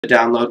The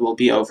download will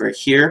be over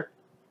here.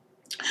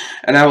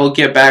 And I will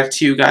get back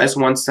to you guys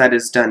once that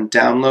is done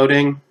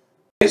downloading.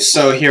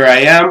 So here I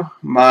am.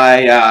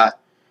 My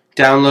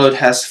download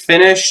has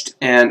finished,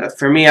 and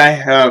for me I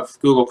have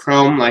Google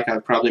Chrome like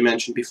I've probably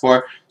mentioned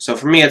before. So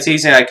for me it's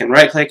easy. I can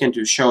right click and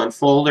do show in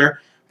folder,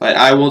 but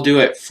I will do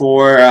it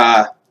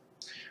the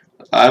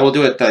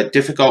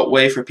difficult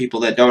way for people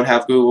that don't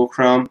have Google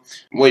Chrome.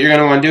 What you're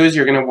going to want to do is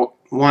you're going to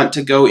want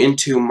to go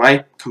into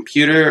my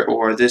computer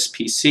or this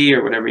PC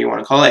or whatever you want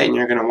to call it, and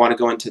you're going to want to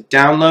go into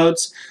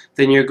downloads.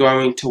 Then you're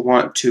going to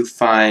want to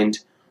find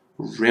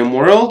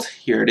Rimworld.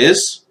 Here it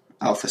is,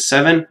 Alpha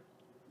 7.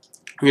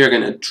 We are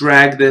going to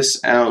drag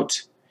this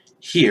out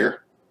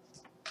here.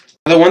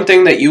 The one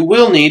thing that you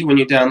will need when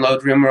you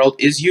download Rimworld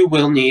is you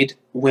will need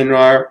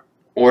WinRAR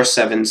or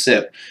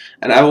 7-zip.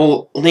 And I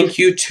will link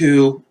you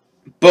to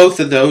both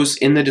of those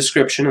in the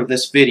description of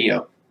this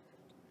video.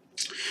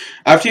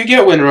 After you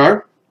get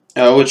WinRAR,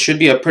 which should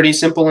be a pretty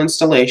simple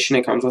installation,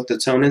 it comes with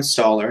its own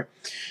installer,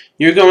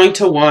 you're going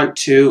to want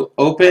to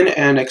open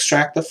and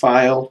extract the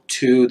file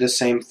to the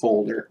same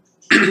folder.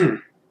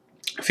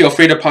 Feel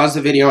free to pause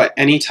the video at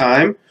any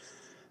time,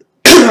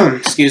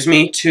 excuse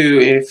me,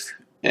 if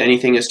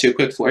anything is too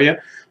quick for you.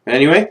 But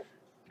anyway,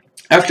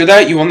 after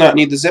that you will not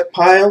need the zip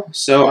file,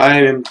 so I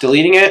am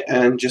deleting it,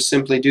 and just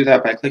simply do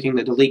that by clicking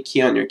the delete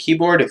key on your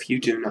keyboard if you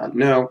do not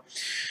know.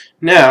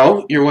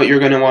 Now, what you're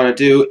going to want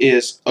to do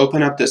is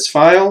open up this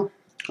file,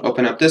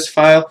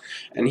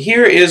 and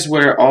here is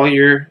where all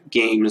your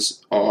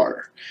games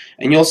are.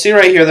 And you'll see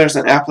right here there's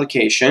an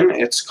application.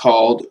 It's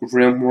called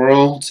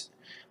Rimworld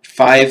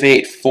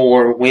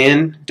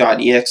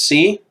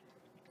 584win.exe.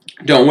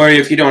 Don't worry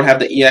if you don't have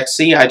the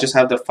exe, I just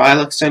have the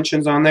file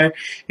extensions on there.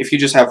 If you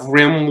just have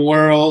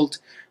Rimworld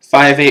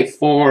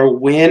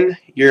 584win,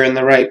 you're in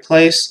the right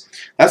place.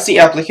 That's the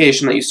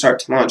application that you start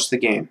to launch the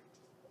game.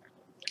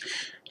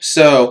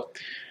 So,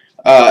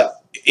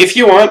 if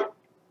you want,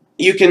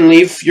 you can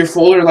leave your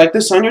folder like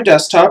this on your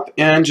desktop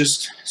and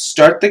just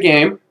start the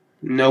game,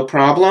 no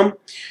problem.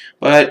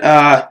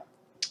 But,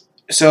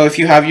 so if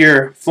you have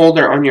your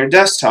folder on your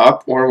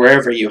desktop or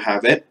wherever you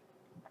have it,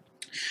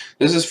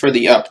 this is for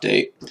the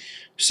update.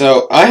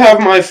 So I have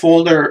my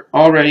folder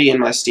already in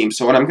my Steam.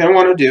 So what I'm going to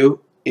want to do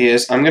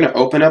is I'm going to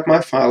open up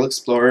my File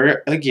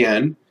Explorer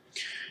again.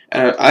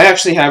 I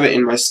actually have it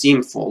in my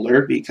Steam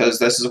folder because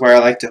this is where I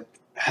like to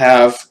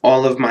have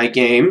all of my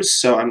games.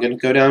 So I'm going to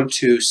go down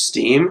to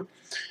Steam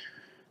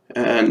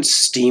and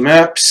Steam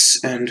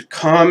Apps and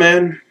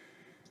Common.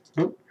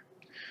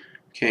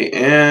 Okay,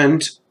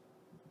 and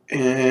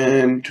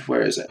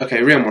where is it? Okay,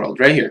 Rimworld,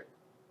 right here.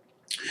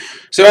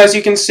 So as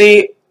you can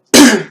see,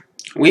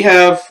 we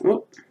have,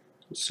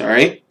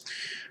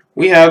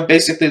 we have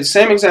basically the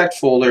same exact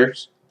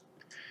folders,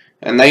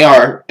 and they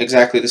are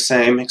exactly the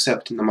same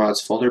except in the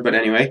mods folder, but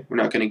anyway, we're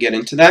not going to get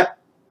into that.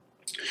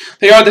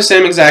 They are the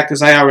same exact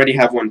because I already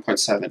have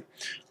 1.7.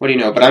 What do you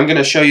know? But I'm going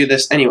to show you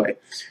this anyway.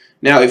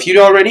 Now, if you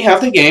already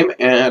have the game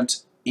and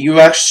you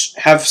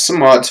actually have some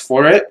mods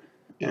for it,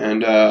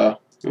 and,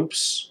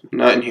 oops,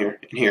 not in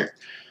here,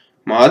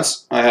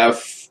 mods, I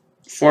have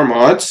 4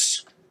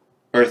 mods,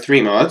 or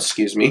 3 mods,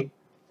 excuse me.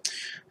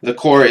 The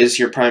core is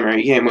your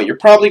primary game. What you're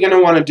probably going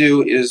to want to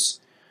do is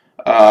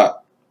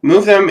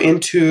move them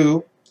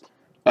into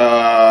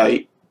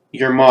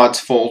your mods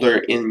folder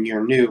in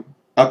your new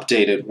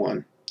updated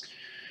one.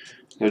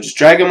 So just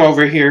drag them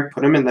over here,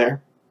 put them in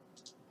there.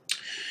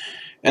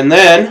 And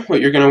then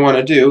what you're going to want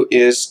to do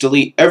is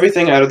delete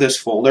everything out of this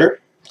folder.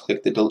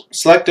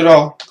 Select it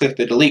all, click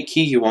the delete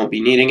key, you won't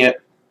be needing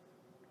it.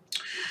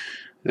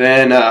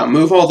 Then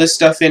move all this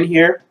stuff in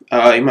here.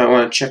 You might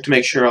want to check to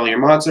make sure all your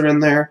mods are in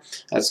there.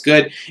 That's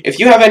good. If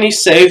you have any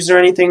saves or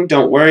anything,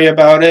 don't worry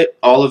about it.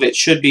 All of it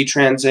should be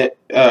transitioned.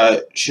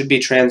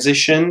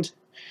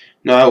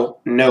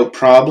 No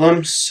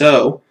problem.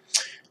 So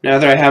now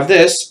that I have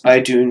this, I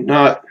do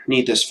not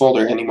need this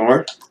folder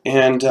anymore.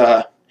 And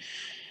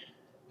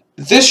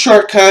this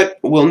shortcut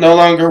will no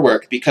longer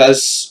work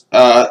because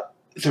the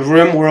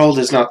Rimworld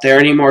is not there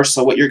anymore.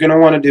 So what you're going to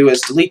want to do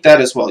is delete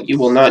that as well. You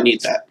will not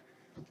need that,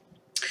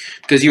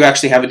 because you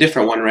actually have a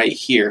different one right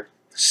here.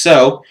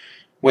 So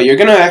what you're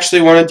going to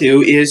actually want to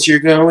do is you're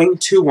going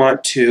to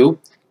want to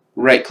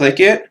right click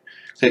it,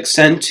 click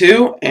send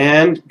to,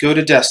 and go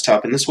to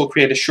desktop, and this will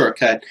create a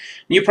shortcut.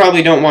 You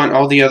probably don't want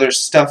all the other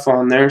stuff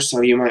on there,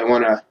 so you might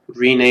want to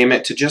rename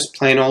it to just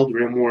plain old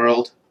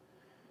Rimworld,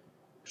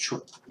 which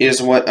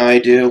is what I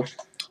do.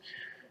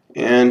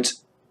 And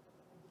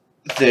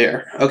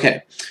there.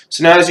 Okay,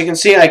 so now as you can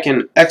see, I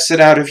can exit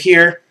out of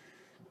here,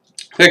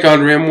 click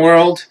on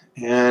Rimworld,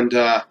 and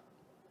let's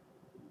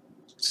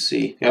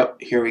see. Yep,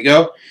 here we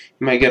go.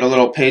 You might get a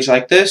little page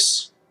like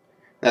this.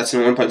 That's in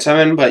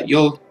 1.7, but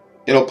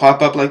it'll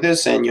pop up like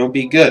this, and you'll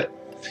be good.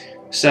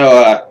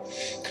 So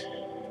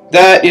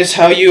that is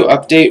how you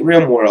update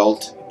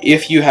Rimworld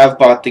if you have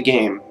bought the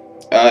game.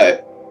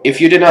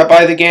 If you did not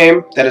buy the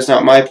game, that is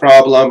not my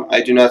problem.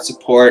 I do not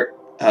support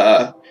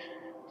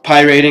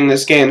pirating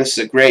this game. This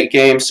is a great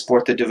game.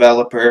 Support the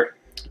developer,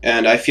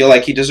 and I feel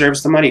like he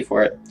deserves the money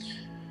for it.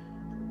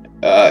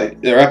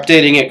 they're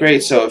updating it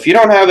great. So if you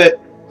don't have it,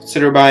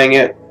 consider buying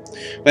it.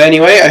 But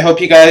anyway, I hope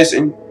you guys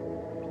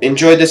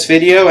enjoyed this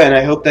video, and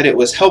I hope that it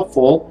was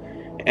helpful.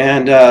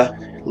 And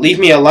leave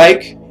me a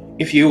like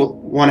if you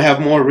want to have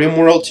more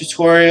Rimworld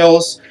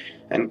tutorials,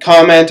 and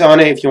comment on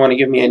it if you want to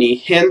give me any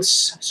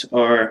hints,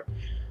 or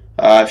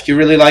if you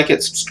really like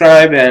it,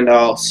 subscribe, and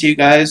I'll see you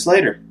guys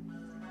later.